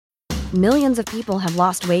Millions of people have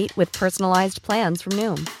lost weight with personalized plans from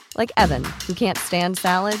Noom. Like Evan, who can't stand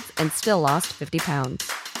salads and still lost 50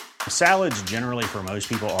 pounds. Salads generally for most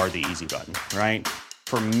people are the easy button, right?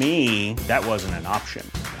 For me, that wasn't an option.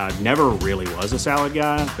 I never really was a salad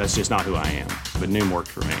guy. That's just not who I am. But Noom worked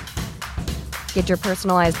for me. Get your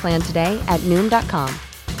personalized plan today at Noom.com.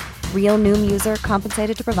 Real Noom user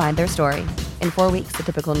compensated to provide their story. In 4 weeks, the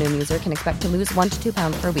typical Noom user can expect to lose 1 to 2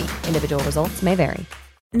 pounds per week. Individual results may vary.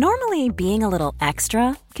 Normally, being a little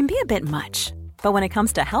extra can be a bit much. But when it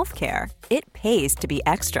comes to healthcare, it pays to be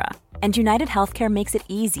extra. And United Healthcare makes it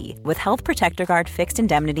easy with Health Protector Guard fixed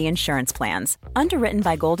indemnity insurance plans. Underwritten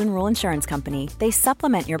by Golden Rule Insurance Company, they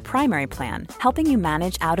supplement your primary plan, helping you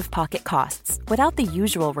manage out-of-pocket costs without the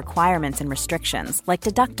usual requirements and restrictions like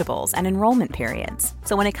deductibles and enrollment periods.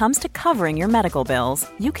 So when it comes to covering your medical bills,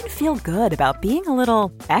 you can feel good about being a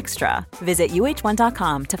little extra. Visit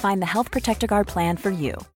uh1.com to find the Health Protector Guard plan for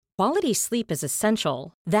you. Quality sleep is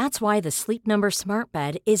essential. That's why the Sleep Number Smart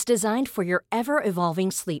Bed is designed for your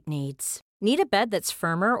ever-evolving sleep needs. Need a bed that's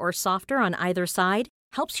firmer or softer on either side?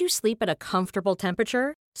 Helps you sleep at a comfortable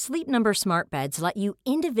temperature? Sleep Number Smart Beds let you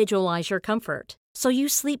individualize your comfort, so you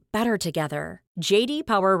sleep better together. J.D.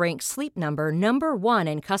 Power ranks Sleep Number number 1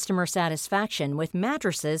 in customer satisfaction with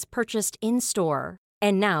mattresses purchased in-store.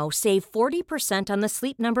 And now, save 40% on the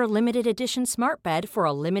Sleep Number Limited Edition Smart Bed for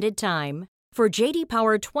a limited time. For JD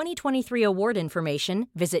Power 2023 award information,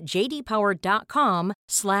 visit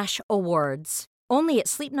jdpower.com/awards. Only at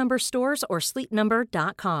Sleep Number stores or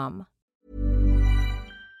sleepnumber.com.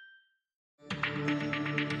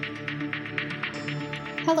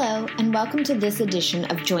 Hello, and welcome to this edition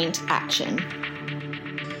of Joint Action.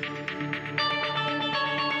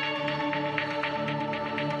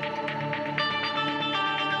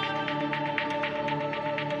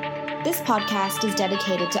 This podcast is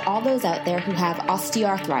dedicated to all those out there who have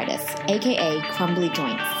osteoarthritis, aka crumbly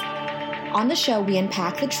joints. On the show, we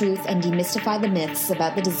unpack the truth and demystify the myths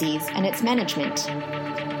about the disease and its management.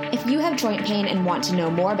 If you have joint pain and want to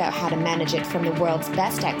know more about how to manage it from the world's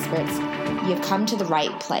best experts, you have come to the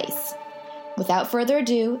right place. Without further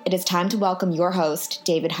ado, it is time to welcome your host,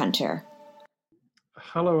 David Hunter.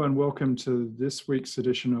 Hello and welcome to this week's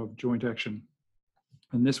edition of Joint Action.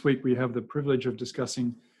 And this week we have the privilege of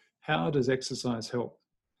discussing how does exercise help?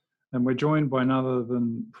 And we're joined by none other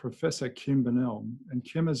than Professor Kim Bennell. And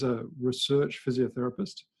Kim is a research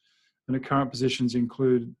physiotherapist, and her current positions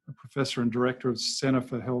include a professor and director of Centre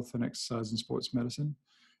for Health and Exercise and Sports Medicine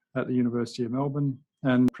at the University of Melbourne,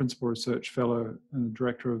 and principal research fellow and the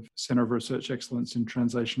director of Centre of Research Excellence in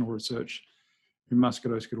Translational Research in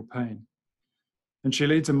Musculoskeletal Pain. And she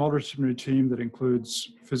leads a multidisciplinary team that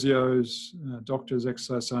includes physios, doctors,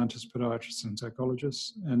 exercise scientists, podiatrists, and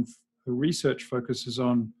psychologists. And her research focuses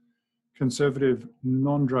on conservative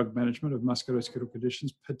non-drug management of musculoskeletal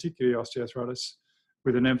conditions, particularly osteoarthritis,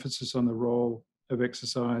 with an emphasis on the role of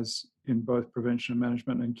exercise in both prevention and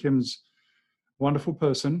management. And Kim's a wonderful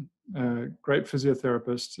person, a great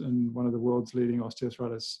physiotherapist, and one of the world's leading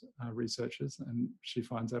osteoarthritis researchers. And she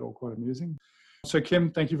finds that all quite amusing. So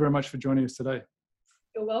Kim, thank you very much for joining us today.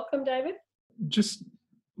 You're welcome, David. Just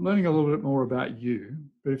learning a little bit more about you,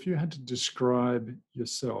 but if you had to describe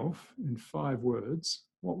yourself in 5 words,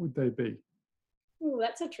 what would they be? Ooh,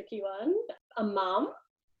 that's a tricky one. A mum.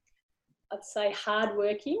 I'd say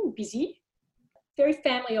hardworking, busy, very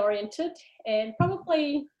family-oriented, and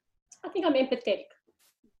probably, I think I'm empathetic,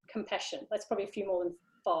 compassion. That's probably a few more than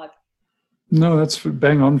 5. No, that's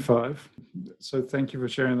bang on 5. So thank you for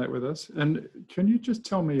sharing that with us. And can you just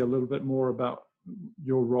tell me a little bit more about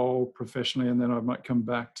your role professionally, and then I might come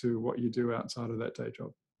back to what you do outside of that day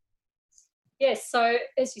job? Yes, so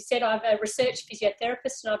as you said, I'm a research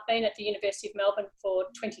physiotherapist, and I've been at the University of Melbourne for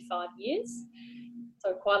 25 years,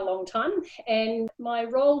 so quite a long time. And my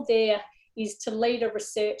role there is to lead a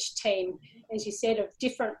research team, as you said, of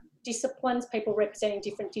different disciplines, people representing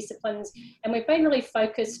different disciplines. And we've been really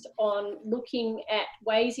focused on looking at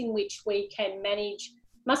ways in which we can manage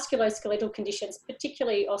musculoskeletal conditions,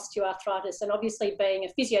 particularly osteoarthritis. And obviously being a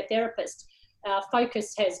physiotherapist, our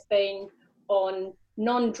focus has been on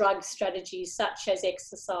non-drug strategies such as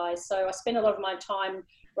exercise. So I spend a lot of my time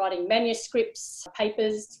writing manuscripts,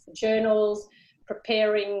 papers, journals,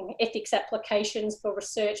 preparing ethics applications for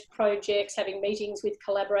research projects, having meetings with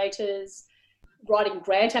collaborators, writing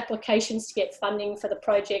grant applications to get funding for the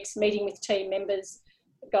projects, meeting with team members,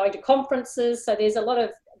 going to conferences. So there's a lot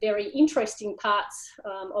of very interesting parts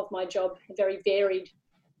of my job, very varied.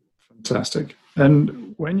 Fantastic.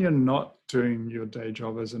 And when you're not doing your day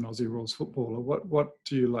job as an Aussie Rules footballer, what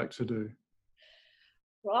do you like to do?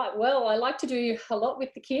 Right, well, I like to do a lot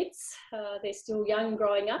with the kids. They're still young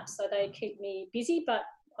growing up, so they keep me busy, but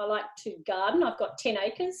I like to garden. I've got 10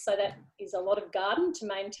 acres, so that is a lot of garden to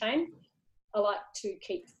maintain. I like to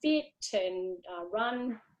keep fit and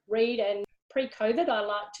run, read, and pre-COVID, I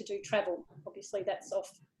like to do travel. Obviously, that's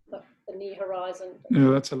off the near horizon. Yeah,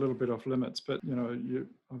 that's a little bit off limits, but you're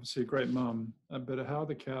obviously a great mum. But how are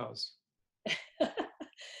the cows?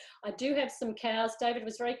 I do have some cows. David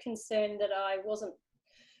was very concerned that I wasn't,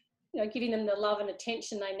 giving them the love and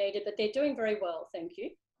attention they needed, but they're doing very well, thank you.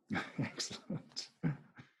 Excellent.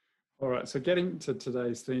 All right, so getting to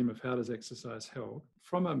today's theme of how does exercise help,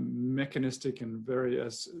 from a mechanistic and very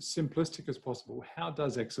as simplistic as possible, how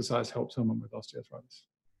does exercise help someone with osteoarthritis?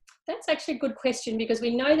 That's actually a good question, because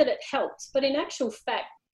we know that it helps, but in actual fact,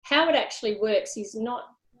 how it actually works is not,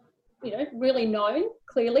 really known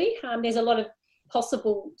clearly. There's a lot of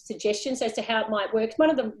possible suggestions as to how it might work. One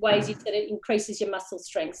of the ways is that it increases your muscle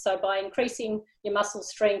strength. So by increasing your muscle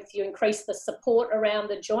strength, you increase the support around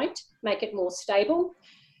the joint, make it more stable.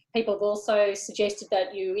 People have also suggested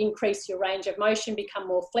that you increase your range of motion, become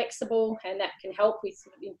more flexible, and that can help with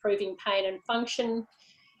improving pain and function.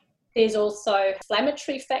 There's also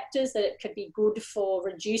inflammatory factors that it could be good for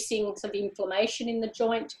reducing some inflammation in the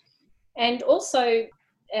joint, and also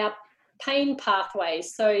our pain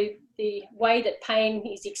pathways. So the way that pain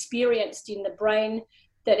is experienced in the brain,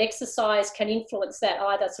 that exercise can influence that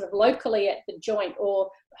either sort of locally at the joint or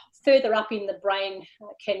further up in the brain,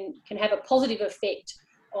 can have a positive effect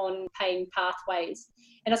on pain pathways.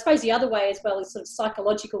 And I suppose the other way as well is sort of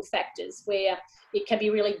psychological factors, where it can be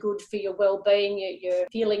really good for your well-being, your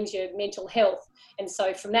feelings, your mental health. And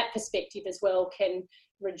so from that perspective as well, can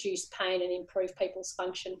reduce pain and improve people's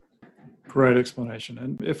function. Great explanation.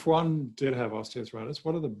 And if one did have osteoarthritis,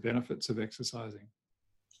 what are the benefits of exercising?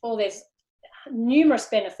 Well, there's numerous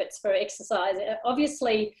benefits for exercise.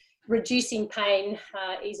 Obviously, reducing pain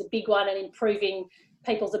is a big one, and improving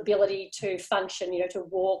people's ability to function, to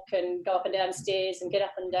walk and go up and down stairs and get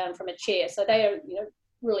up and down from a chair. So they are,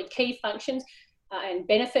 really key functions and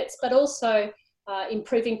benefits, but also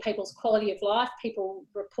improving people's quality of life. People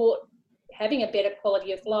report having a better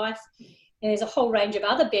quality of life. And there's a whole range of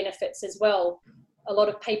other benefits as well. A lot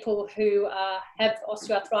of people who have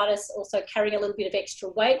osteoarthritis also carry a little bit of extra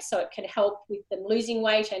weight, so it can help with them losing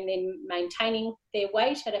weight and then maintaining their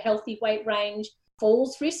weight at a healthy weight range.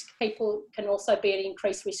 Falls risk, people can also be at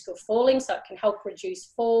increased risk of falling, so it can help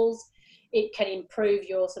reduce falls. It can improve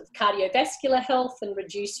your sort of cardiovascular health and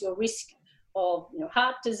reduce your risk of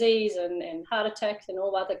heart disease and heart attacks and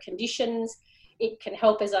all other conditions. It can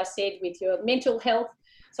help, as I said, with your mental health.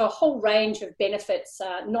 So a whole range of benefits,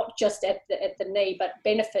 not just at the knee, but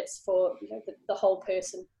benefits for the whole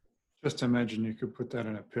person. Just imagine you could put that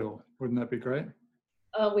in a pill. Wouldn't that be great?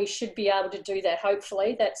 We should be able to do that,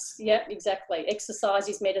 hopefully. Exactly. Exercise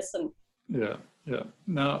is medicine. Yeah.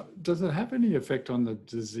 Now, does it have any effect on the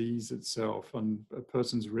disease itself, on a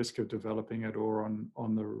person's risk of developing it, or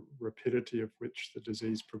on the rapidity of which the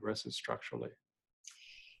disease progresses structurally?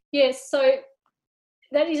 Yes, so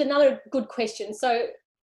that is another good question. So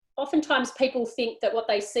oftentimes people think that what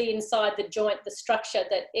they see inside the joint, the structure,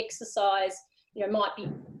 that exercise, might be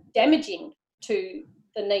damaging to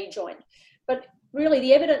the knee joint. But really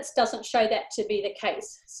the evidence doesn't show that to be the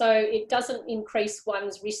case. So it doesn't increase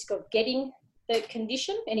one's risk of getting the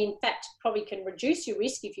condition, and in fact probably can reduce your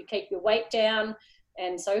risk if you keep your weight down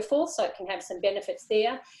and so forth. So it can have some benefits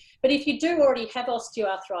there. But if you do already have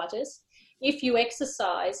osteoarthritis, if you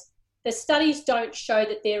exercise, the studies don't show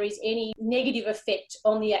that there is any negative effect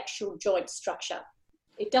on the actual joint structure.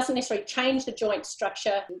 It doesn't necessarily change the joint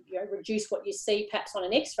structure, reduce what you see perhaps on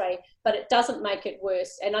an X-ray, but it doesn't make it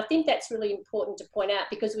worse. And I think that's really important to point out,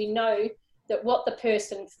 because we know that what the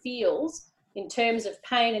person feels in terms of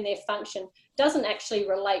pain and their function doesn't actually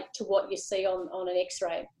relate to what you see on an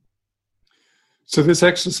X-ray. So this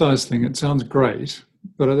exercise thing, it sounds great,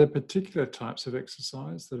 but are there particular types of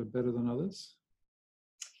exercise that are better than others?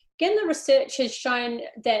 Again, the research has shown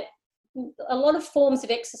that a lot of forms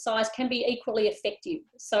of exercise can be equally effective.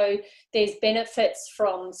 So there's benefits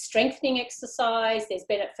from strengthening exercise, there's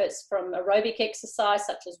benefits from aerobic exercise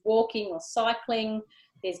such as walking or cycling,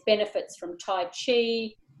 there's benefits from Tai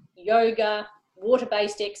Chi, yoga,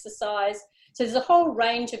 water-based exercise. So there's a whole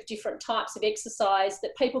range of different types of exercise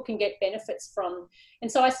that people can get benefits from.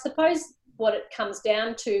 And so I suppose what it comes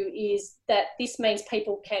down to is that this means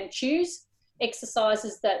people can choose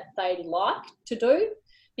exercises that they like to do,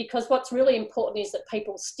 because what's really important is that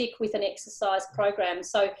people stick with an exercise program.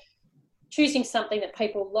 So choosing something that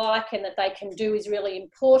people like and that they can do is really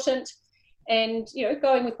important, and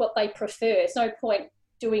going with what they prefer. There's no point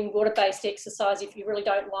doing water-based exercise if you really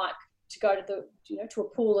don't like to go to to a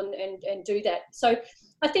pool and do that. So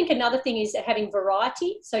I think another thing is having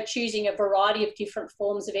variety. So choosing a variety of different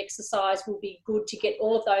forms of exercise will be good to get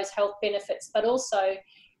all of those health benefits, but also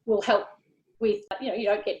will help with, you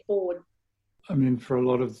don't get bored. I mean, for a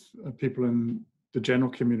lot of people in the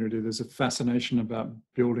general community, there's a fascination about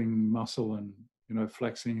building muscle and,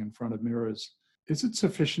 flexing in front of mirrors. Is it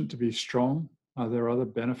sufficient to be strong? Are there other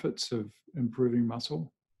benefits of improving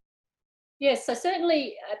muscle? Yes, so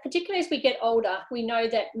certainly, particularly as we get older, we know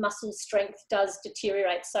that muscle strength does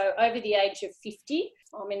deteriorate. So over the age of 50,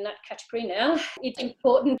 I'm in that category now, it's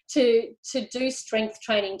important to do strength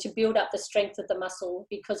training to build up the strength of the muscle,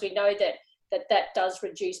 because we know that does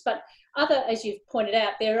reduce. But as you've pointed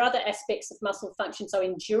out, there are other aspects of muscle function. So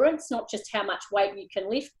endurance, not just how much weight you can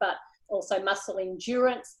lift, but also muscle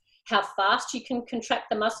endurance, how fast you can contract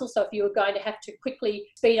the muscle. So if you were going to have to quickly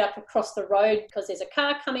speed up across the road because there's a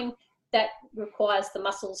car coming, that requires the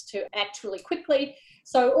muscles to act really quickly.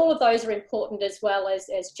 So all of those are important, as well as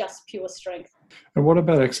just pure strength. And what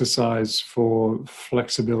about exercise for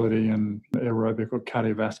flexibility and aerobic or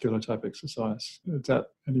cardiovascular type exercise? Is that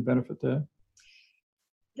any benefit there?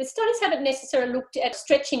 The studies haven't necessarily looked at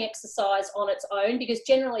stretching exercise on its own, because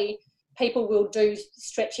generally people will do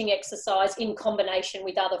stretching exercise in combination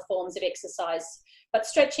with other forms of exercise. But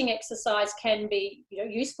stretching exercise can be,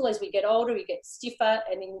 useful as we get older. We get stiffer,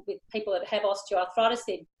 and with people that have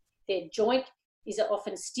osteoarthritis, their joint is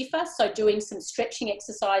often stiffer. So doing some stretching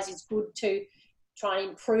exercise is good to try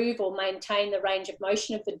and improve or maintain the range of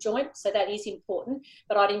motion of the joint. So that is important.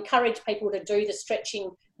 But I'd encourage people to do the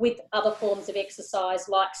stretching with other forms of exercise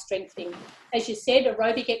like strengthening. As you said,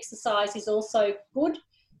 aerobic exercise is also good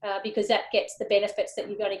because that gets the benefits that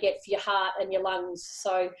you're going to get for your heart and your lungs.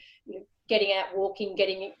 So getting out walking,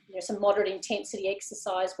 getting some moderate intensity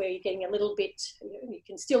exercise where you're getting a little bit, you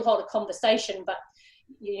can still hold a conversation, but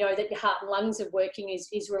that your heart and lungs are working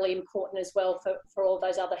is really important as well for all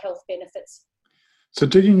those other health benefits. So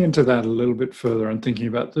digging into that a little bit further and thinking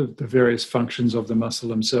about the various functions of the muscle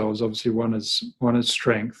themselves, obviously one is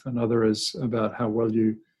strength, another is about how well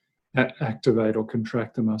you activate or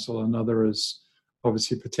contract the muscle, another is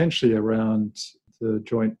obviously potentially around the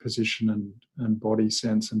joint position and body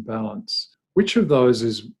sense and balance. Which of those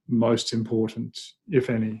is most important, if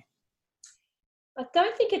any? I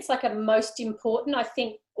don't think it's like a most important. I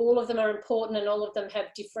think all of them are important and all of them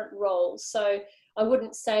have different roles. So I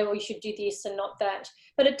wouldn't say, well, you should do this and not that.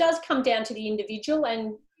 But it does come down to the individual.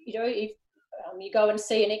 And, if you go and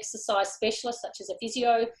see an exercise specialist, such as a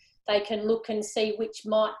physio, they can look and see which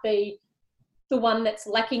might be the one that's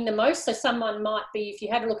lacking the most. So someone might be, if you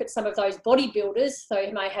have a look at some of those bodybuilders,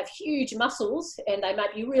 they may have huge muscles and they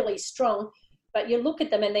might be really strong, but you look at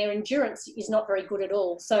them and their endurance is not very good at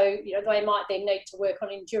all. So, they might then need to work on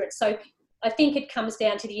endurance. So I think it comes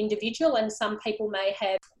down to the individual, and some people may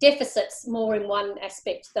have deficits more in one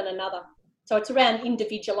aspect than another. So it's around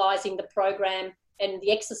individualising the program and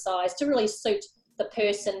the exercise to really suit the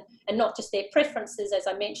person, and not just their preferences, as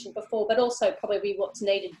I mentioned before, but also probably what's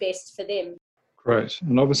needed best for them. Great.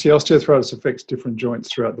 And obviously osteoarthritis affects different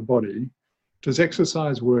joints throughout the body. Does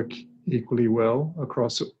exercise work equally well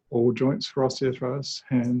across all joints for osteoarthritis,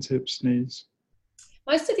 hands, hips, knees?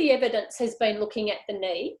 Most of the evidence has been looking at the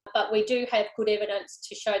knee, but we do have good evidence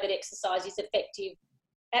to show that exercise is effective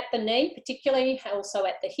at the knee, particularly, also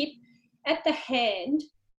at the hip. At the hand,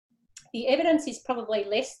 the evidence is probably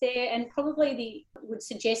less there, and probably would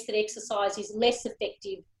suggest that exercise is less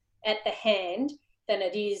effective at the hand than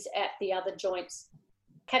it is at the other joints.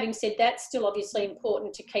 Having said that, still obviously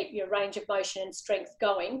important to keep your range of motion and strength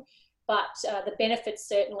going, but the benefits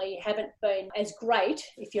certainly haven't been as great,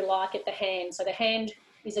 if you like, at the hand. So the hand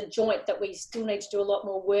is a joint that we still need to do a lot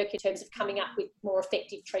more work in terms of coming up with more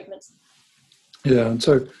effective treatments. Yeah, and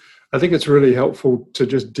so I think it's really helpful to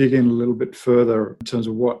just dig in a little bit further in terms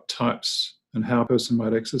of what types and how a person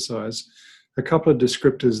might exercise. A couple of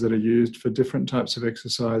descriptors that are used for different types of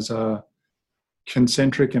exercise are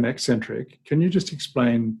concentric and eccentric. Can you just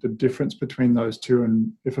explain the difference between those two,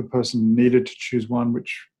 and if a person needed to choose one,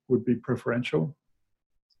 which would be preferential?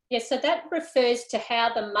 Yes, so that refers to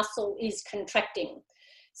how the muscle is contracting.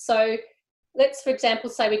 So let's, for example,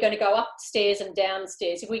 say we're going to go upstairs and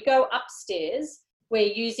downstairs. If we go upstairs,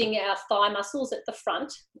 we're using our thigh muscles at the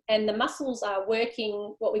front, and the muscles are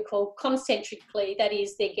working what we call concentrically, that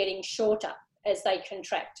is, they're getting shorter as they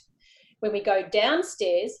contract. When we go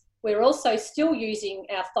downstairs, we're also still using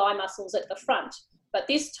our thigh muscles at the front, but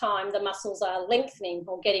this time the muscles are lengthening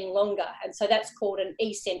or getting longer, and so that's called an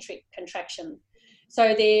eccentric contraction.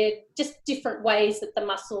 So they're just different ways that the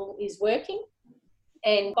muscle is working.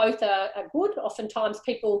 and both are good. Oftentimes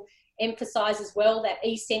people emphasise as well that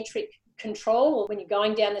eccentric control, or when you're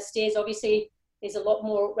going down the stairs, obviously there's a lot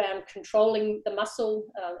more around controlling the muscle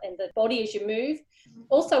and the body as you move.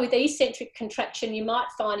 Also with eccentric contraction, you might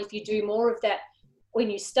find if you do more of that, when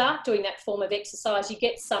you start doing that form of exercise, you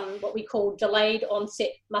get some what we call delayed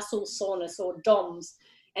onset muscle soreness, or DOMS.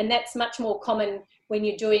 And that's much more common when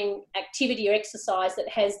you're doing activity or exercise that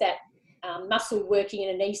has that muscle working in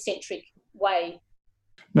an eccentric way.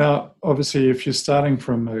 Now, obviously, if you're starting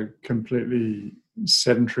from a completely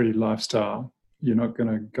sedentary lifestyle, you're not going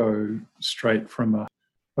to go straight from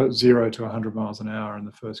a 0 to 100 miles an hour in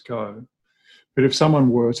the first go. But if someone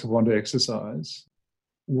were to want to exercise,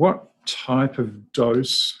 what type of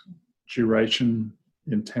dose, duration,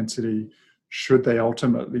 intensity should they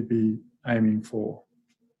ultimately be aiming for?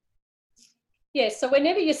 Yeah, so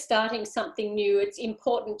whenever you're starting something new, it's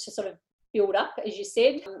important to sort of build up, as you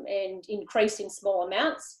said, and increase in small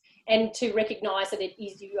amounts, and to recognise that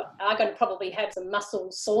you are going to probably have some muscle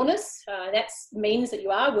soreness. That means that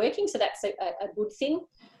you are working, so that's a good thing.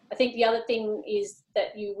 I think the other thing is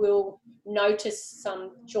that you will notice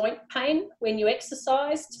some joint pain when you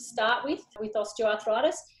exercise to start with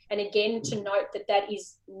osteoarthritis. And again, to note that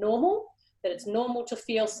is normal, that it's normal to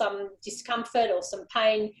feel some discomfort or some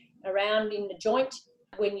pain around in the joint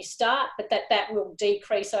when you start, but that will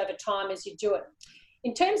decrease over time as you do it.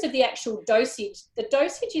 In terms of the actual dosage, the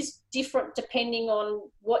dosage is different depending on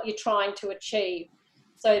what you're trying to achieve.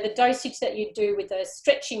 So the dosage that you do with a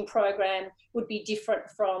stretching program would be different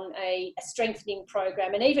from a strengthening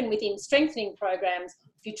program. And even within strengthening programs,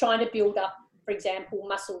 if you're trying to build up, for example,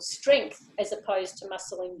 muscle strength as opposed to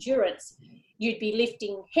muscle endurance, you'd be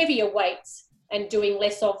lifting heavier weights and doing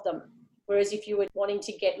less of them. Whereas if you were wanting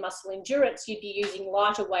to get muscle endurance, you'd be using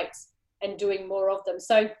lighter weights and doing more of them.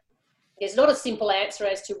 So there's not a simple answer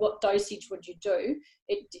as to what dosage would you do.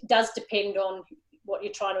 It does depend on what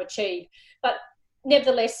you're trying to achieve. But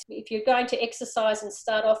nevertheless, if you're going to exercise and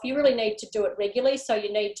start off, you really need to do it regularly. So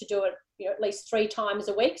you need to do it at least 3 times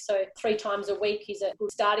a week. So 3 times a week is a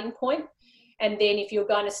good starting point. And then if you're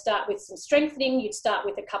going to start with some strengthening, you'd start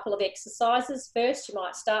with a couple of exercises first. You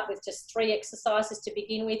might start with just 3 exercises to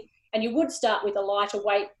begin with. And you would start with a lighter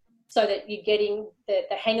weight so that you're getting the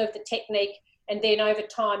hang of the technique. And then over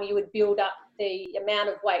time, you would build up the amount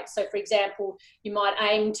of weight. So for example, you might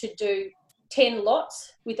aim to do 10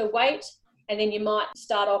 lots with a weight, and then you might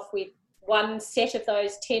start off with 1 set of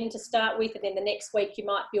those 10 to start with. And then the next week you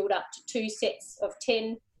might build up to 2 sets of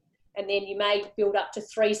 10. And then you may build up to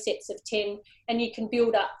 3 sets of 10, and you can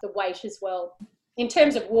build up the weight as well. In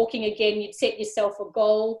terms of walking, again, you'd set yourself a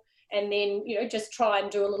goal and then, just try and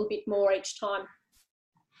do a little bit more each time.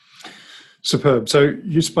 Superb. So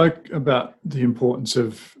you spoke about the importance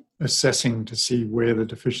of assessing to see where the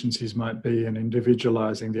deficiencies might be and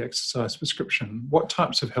individualising the exercise prescription. What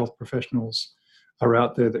types of health professionals are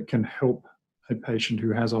out there that can help a patient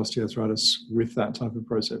who has osteoarthritis with that type of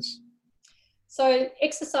process? So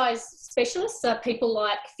exercise specialists are people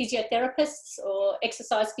like physiotherapists or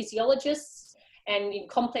exercise physiologists, and in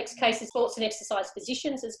complex cases, sports and exercise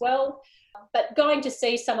physicians as well. But going to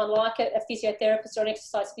see someone like a physiotherapist or an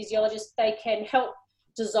exercise physiologist, they can help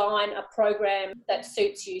design a program that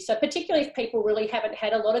suits you. So particularly if people really haven't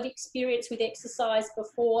had a lot of experience with exercise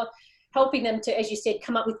before, helping them to, as you said,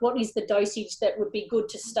 come up with what is the dosage that would be good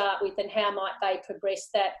to start with and how might they progress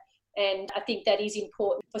that. And I think that is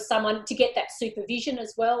important for someone to get that supervision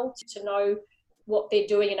as well, to know what they're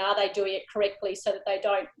doing and are they doing it correctly, so that they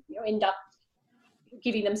don't end up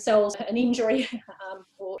giving themselves an injury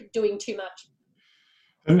or doing too much.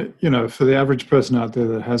 And, for the average person out there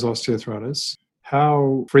that has osteoarthritis,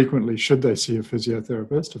 how frequently should they see a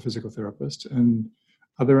physiotherapist, a physical therapist? And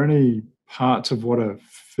are there any parts of what a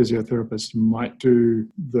physiotherapist might do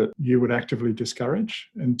that you would actively discourage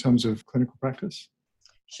in terms of clinical practice?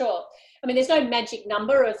 Sure. I mean, there's no magic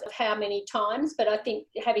number of how many times, but I think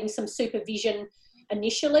having some supervision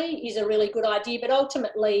initially is a really good idea. But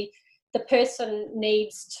ultimately, the person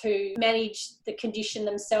needs to manage the condition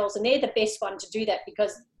themselves, and they're the best one to do that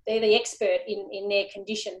because they're the expert in their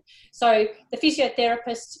condition. So the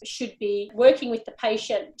physiotherapist should be working with the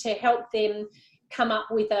patient to help them come up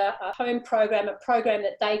with a home program, a program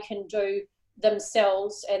that they can do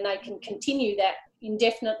themselves, and they can continue that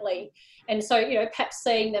indefinitely. And so, perhaps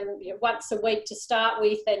seeing them once a week to start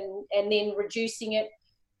with, and then reducing it.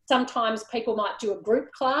 Sometimes people might do a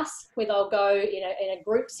group class where they'll go in a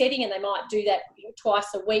group setting, and they might do that twice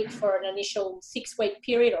a week for an initial 6-week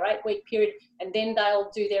period or 8-week period, and then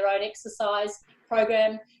they'll do their own exercise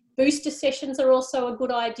program. Booster sessions are also a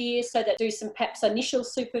good idea, so that do some perhaps initial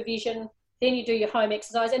supervision then you do your home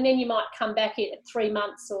exercise, and then you might come back in at 3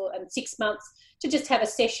 months and 6 months to just have a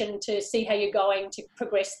session to see how you're going to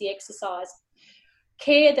progress the exercise.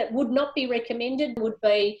 Care that would not be recommended would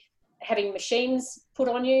be having machines put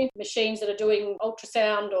on you, machines that are doing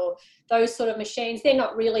ultrasound or those sort of machines. They're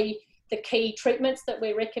not really the key treatments that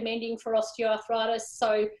we're recommending for osteoarthritis.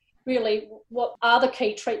 So really, what are the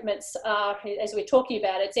key treatments are, as we're talking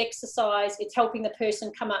about, it's exercise, it's helping the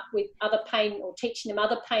person come up with other pain or teaching them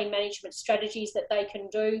other pain management strategies that they can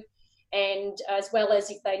do, and as well as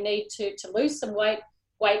if they need to lose some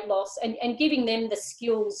weight loss, and giving them the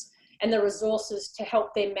skills and the resources to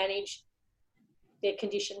help them manage their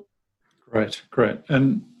condition. Great.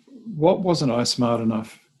 And what wasn't I smart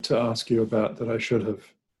enough to ask you about that I should have?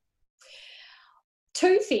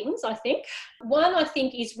 Two things, I think. One, I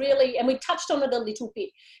think, is really, and we touched on it a little bit,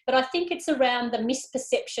 but I think it's around the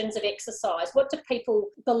misperceptions of exercise. What do people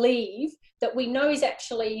believe that we know is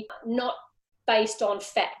actually not based on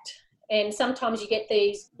fact? And sometimes you get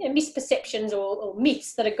these misperceptions or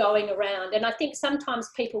myths that are going around. And I think sometimes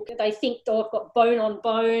people, they think, oh, I've got bone on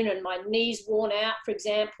bone and my knee's worn out, for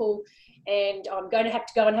example, and I'm going to have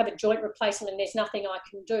to go and have a joint replacement and there's nothing I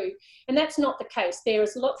can do. And that's not the case. There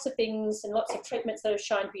is lots of things and lots of treatments that are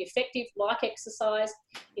shown to be effective, like exercise.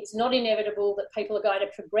 It's not inevitable that people are going to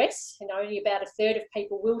progress. Only about a third of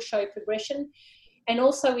people will show progression. And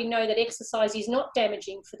also we know that exercise is not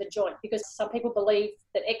damaging for the joint, because some people believe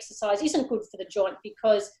that exercise isn't good for the joint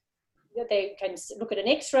because they can look at an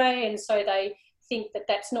x-ray and so they think that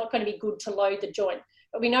that's not going to be good to load the joint.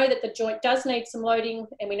 But we know that the joint does need some loading,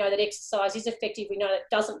 and we know that exercise is effective. We know that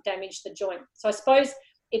it doesn't damage the joint. So I suppose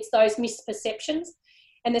it's those misperceptions.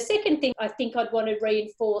 And the second thing I think I'd want to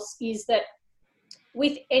reinforce is that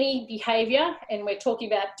with any behaviour, and we're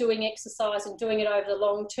talking about doing exercise and doing it over the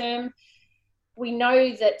long term, we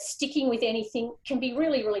know that sticking with anything can be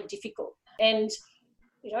really, really difficult. And,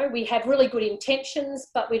 we have really good intentions,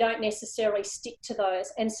 but we don't necessarily stick to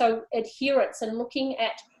those. And so adherence and looking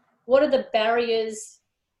at what are the barriers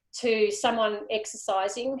to someone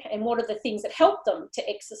exercising and what are the things that help them to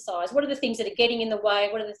exercise? What are the things that are getting in the way?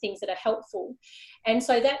 What are the things that are helpful? And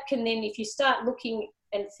so that can then, if you start looking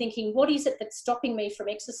and thinking, what is it that's stopping me from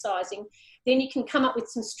exercising? Then you can come up with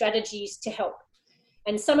some strategies to help.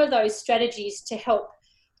 And some of those strategies to help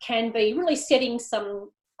can be really setting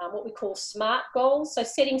some what we call SMART goals. So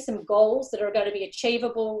setting some goals that are going to be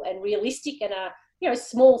achievable and realistic and are,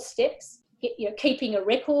 small steps. Keeping a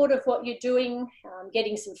record of what you're doing,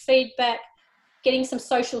 getting some feedback, getting some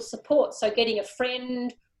social support. So getting a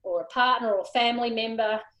friend or a partner or family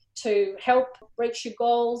member to help reach your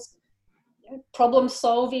goals, problem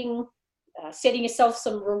solving, setting yourself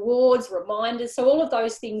some rewards, reminders. So all of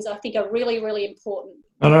those things I think are really, really important.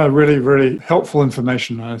 Really, really helpful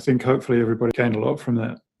information. I think hopefully everybody gained a lot from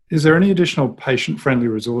that. Is there any additional patient-friendly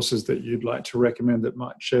resources that you'd like to recommend that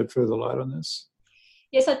might shed further light on this?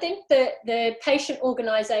 Yes, I think that the patient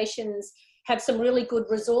organisations have some really good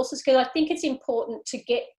resources, because I think it's important to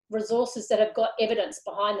get resources that have got evidence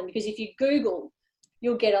behind them, because if you Google,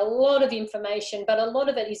 you'll get a lot of information, but a lot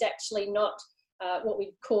of it is actually not what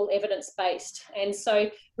we call evidence-based. And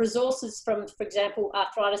so resources from, for example,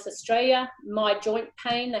 Arthritis Australia, My Joint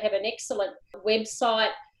Pain, they have an excellent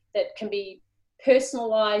website that can be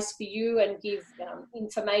personalised for you and give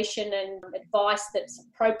information and advice that's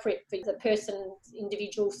appropriate for the person's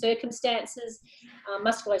individual circumstances.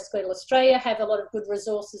 Musculoskeletal Australia have a lot of good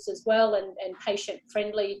resources as well, and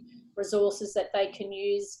patient-friendly resources that they can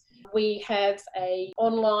use. We have an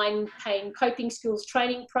online pain coping skills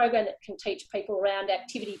training program that can teach people around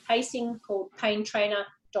activity pacing called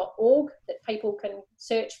paintrainer.org that people can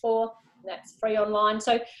search for. That's free online.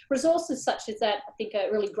 So resources such as that I think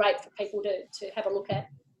are really great for people to have a look at.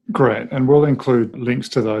 Great. And we'll include links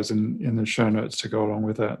to those in the show notes to go along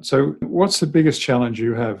with that. So what's the biggest challenge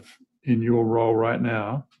you have in your role right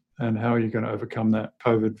now, and how are you going to overcome that,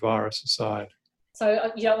 COVID virus aside?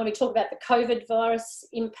 So you don't want to talk about the COVID virus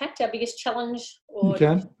impact, our biggest challenge? Or... You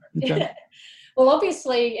can. Well,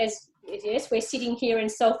 obviously, we're sitting here in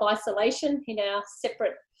self-isolation in our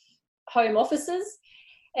separate home offices.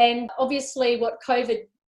 And obviously what COVID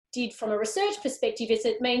did from a research perspective is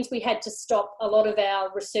it means we had to stop a lot of our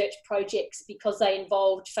research projects because they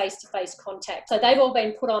involved face-to-face contact. So they've all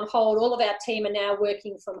been put on hold. All of our team are now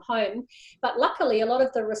working from home. But luckily, a lot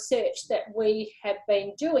of the research that we have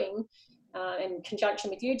been doing, in conjunction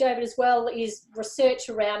with you, David, as well, is research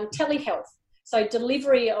around telehealth. So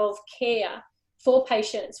delivery of care for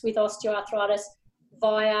patients with osteoarthritis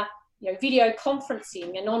via video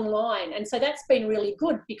conferencing and online. And so that's been really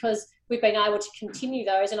good because we've been able to continue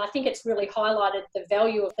those. And I think it's really highlighted the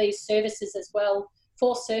value of these services as well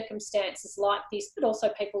for circumstances like this, but also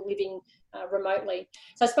people living remotely.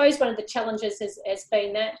 So I suppose one of the challenges has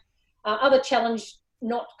been that. Other challenge,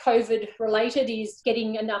 not COVID related, is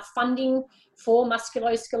getting enough funding for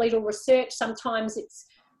musculoskeletal research. Sometimes it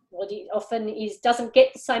often doesn't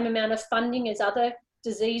get the same amount of funding as other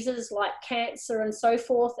diseases like cancer and so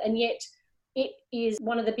forth, and yet it is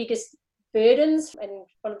one of the biggest burdens and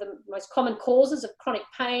one of the most common causes of chronic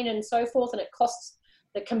pain and so forth, and it costs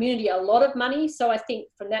the community a lot of money. So I think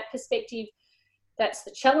from that perspective, that's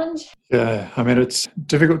the challenge. Yeah, I mean, it's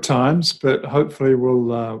difficult times, but hopefully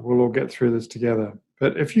we'll all get through this together.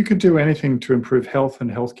 But if you could do anything to improve health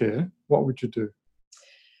and healthcare, what would you do?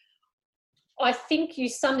 I think you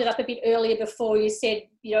summed it up a bit earlier before you said,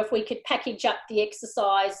 if we could package up the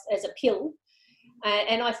exercise as a pill.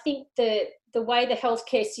 And I think the way the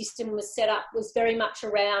healthcare system was set up was very much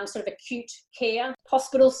around sort of acute care,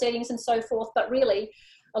 hospital settings and so forth. But really,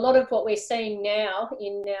 a lot of what we're seeing now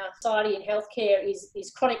in our society in healthcare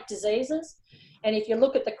is chronic diseases. And if you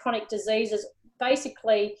look at the chronic diseases,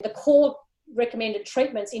 basically the core recommended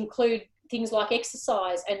treatments include things like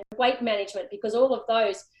exercise and weight management, because all of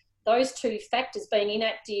those two factors, being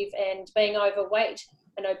inactive and being overweight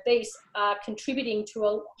and obese, are contributing to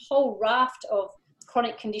a whole raft of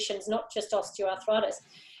chronic conditions, not just osteoarthritis.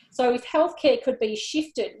 So if healthcare could be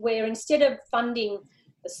shifted, where instead of funding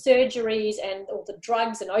the surgeries and all the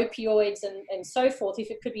drugs and opioids and so forth,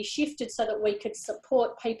 if it could be shifted so that we could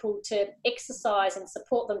support people to exercise and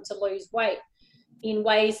support them to lose weight in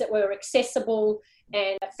ways that were accessible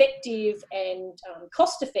and effective and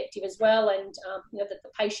cost effective as well, and that the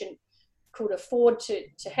patient could afford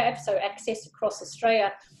to have, so access across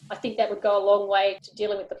Australia, I think that would go a long way to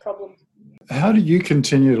dealing with the problem. How do you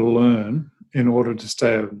continue to learn in order to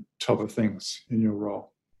stay on top of things in your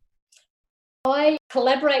role? I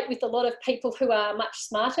collaborate with a lot of people who are much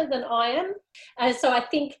smarter than I am. And so I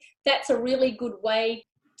think that's a really good way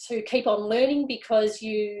to keep on learning, because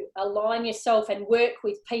you align yourself and work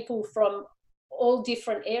with people from all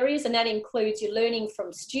different areas. And that includes you're learning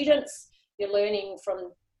from students, you're learning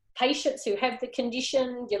from patients who have the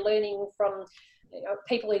condition, you're learning from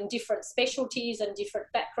people in different specialties and different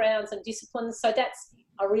backgrounds and disciplines. So that's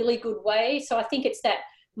a really good way. So I think it's that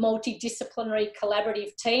multidisciplinary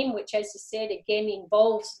collaborative team, which, as you said, again,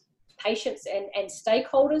 involves patients and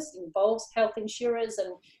stakeholders, involves health insurers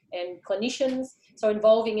and clinicians. So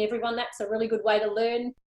involving everyone, that's a really good way to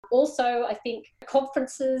learn. Also, I think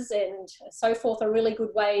conferences and so forth are really good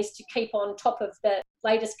ways to keep on top of the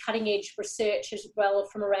latest cutting edge research as well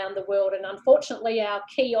from around the world. And unfortunately, our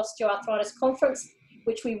key osteoarthritis conference,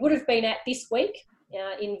 which we would have been at this week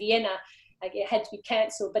in Vienna, had to be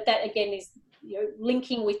cancelled. But that again is,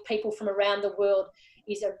 linking with people from around the world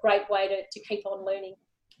is a great way to keep on learning.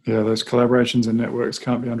 Yeah, those collaborations and networks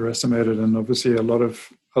can't be underestimated, and obviously a lot of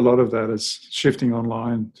that is shifting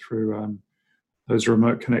online through those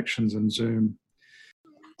remote connections and Zoom.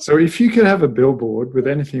 So if you could have a billboard with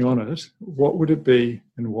anything on it, what would it be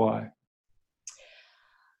and why?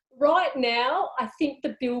 Right now, I think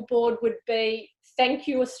the billboard would be "Thank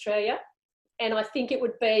you, Australia," and I think it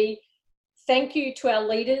would be thank you to our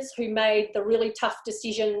leaders who made the really tough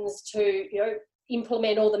decisions to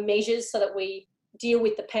implement all the measures so that we deal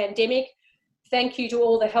with the pandemic. Thank you to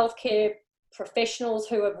all the healthcare professionals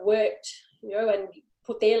who have worked, and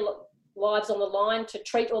put their lives on the line to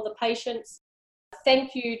treat all the patients.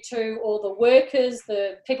 Thank you to all the workers,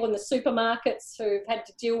 the people in the supermarkets who've had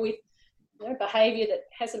to deal with behaviour that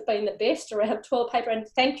hasn't been the best around toilet paper. And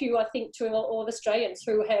thank you, I think, to all of Australians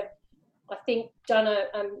who have, I think, done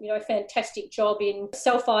a fantastic job in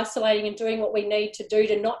self-isolating and doing what we need to do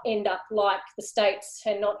to not end up like the States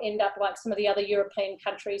and not end up like some of the other European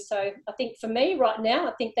countries. So I think for me right now,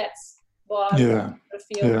 I think that's why I feel.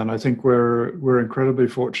 Yeah, and I think we're incredibly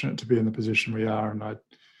fortunate to be in the position we are, and I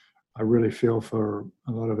really feel for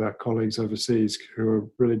a lot of our colleagues overseas who are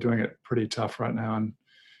really doing it pretty tough right now, and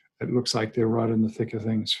it looks like they're right in the thick of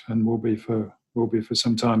things, and will be for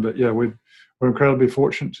some time. But yeah, we're incredibly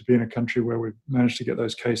fortunate to be in a country where we've managed to get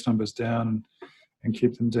those case numbers down and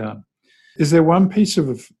keep them down. Is there one piece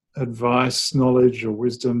of advice, knowledge, or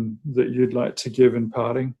wisdom that you'd like to give in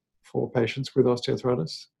parting for patients with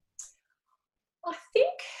osteoarthritis? I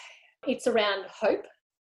think it's around hope.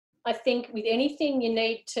 I think with anything you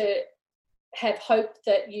need to have hope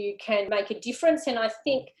that you can make a difference. And I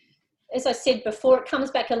think, as I said before, it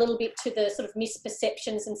comes back a little bit to the sort of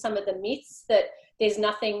misperceptions and some of the myths that there's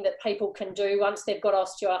nothing that people can do once they've got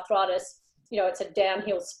osteoarthritis. It's a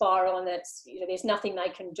downhill spiral, and that's, there's nothing they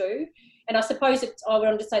can do. And I suppose I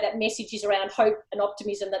wanted to say that message is around hope and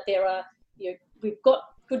optimism, that there are, we've got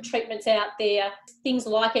good treatments out there. Things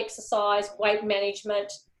like exercise, weight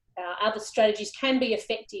management, other strategies can be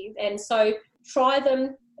effective. And so try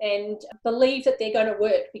them and believe that they're going to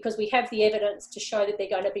work, because we have the evidence to show that they're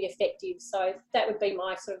going to be effective. So that would be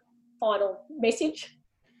my sort of final message.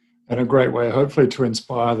 And a great way, hopefully, to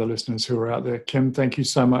inspire the listeners who are out there. Kim, thank you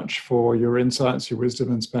so much for your insights, your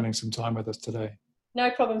wisdom, and spending some time with us today. No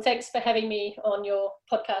problem. Thanks for having me on your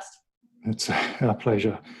podcast. It's our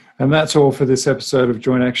pleasure. And that's all for this episode of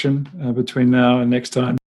Joint Action. Between now and next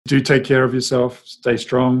time, do take care of yourself, stay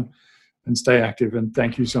strong, and stay active. And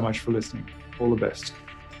thank you so much for listening. All the best.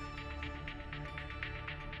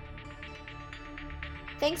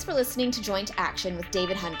 Thanks for listening to Joint Action with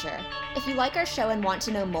David Hunter. If you like our show and want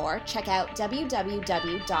to know more, check out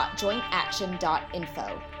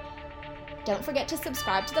www.jointaction.info. Don't forget to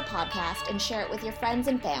subscribe to the podcast and share it with your friends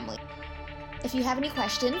and family. If you have any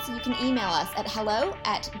questions, you can email us at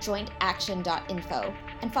hello@jointaction.info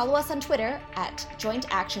and follow us on Twitter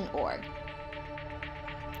 @jointaction.org.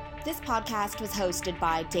 This podcast was hosted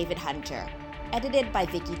by David Hunter, edited by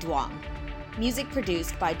Vicky Duong, music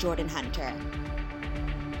produced by Jordan Hunter.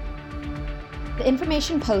 The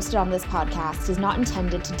information posted on this podcast is not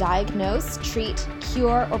intended to diagnose, treat,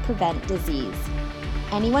 cure, or prevent disease.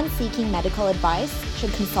 Anyone seeking medical advice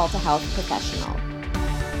should consult a health professional.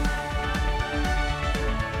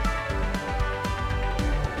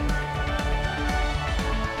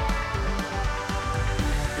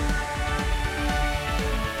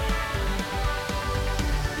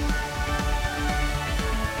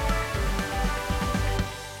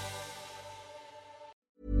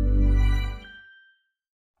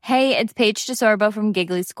 Hey, it's Paige DeSorbo from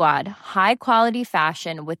Giggly Squad. High quality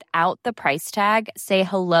fashion without the price tag. Say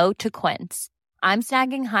hello to Quince. I'm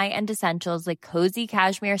snagging high-end essentials like cozy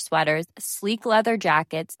cashmere sweaters, sleek leather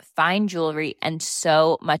jackets, fine jewelry, and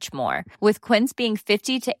so much more. With Quince being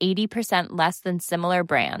 50 to 80% less than similar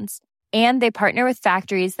brands. And they partner with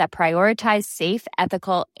factories that prioritize safe,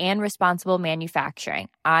 ethical, and responsible manufacturing.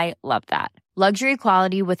 I love that. Luxury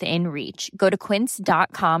quality within reach. Go to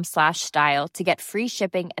quince.com/style to get free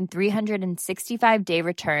shipping and 365-day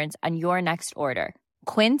returns on your next order.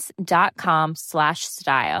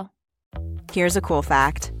 Quince.com/style. Here's a cool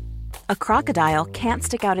fact. A crocodile can't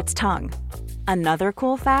stick out its tongue. Another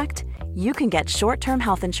cool fact, you can get short-term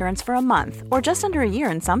health insurance for a month or just under a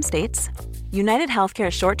year in some states. United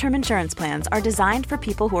Healthcare short-term insurance plans are designed for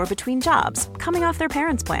people who are between jobs, coming off their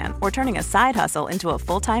parents' plan, or turning a side hustle into a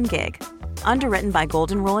full-time gig. Underwritten by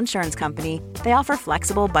Golden Rule Insurance Company, they offer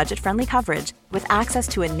flexible, budget-friendly coverage with access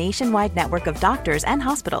to a nationwide network of doctors and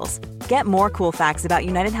hospitals. Get more cool facts about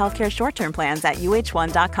United Healthcare short-term plans at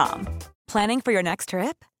uh1.com. Planning for your next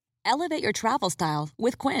trip? Elevate your travel style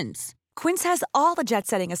with Quince. Quince has all the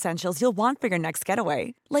jet-setting essentials you'll want for your next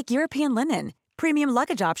getaway, like European linen, premium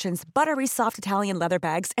luggage options, buttery soft Italian leather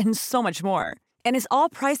bags, and so much more. And is all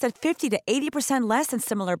priced at 50 to 80% less than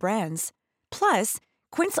similar brands. Plus,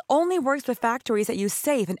 Quince only works with factories that use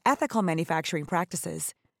safe and ethical manufacturing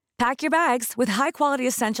practices. Pack your bags with high-quality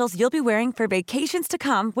essentials you'll be wearing for vacations to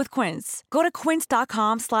come with Quince. Go to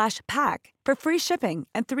quince.com/pack for free shipping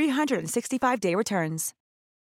and 365-day returns.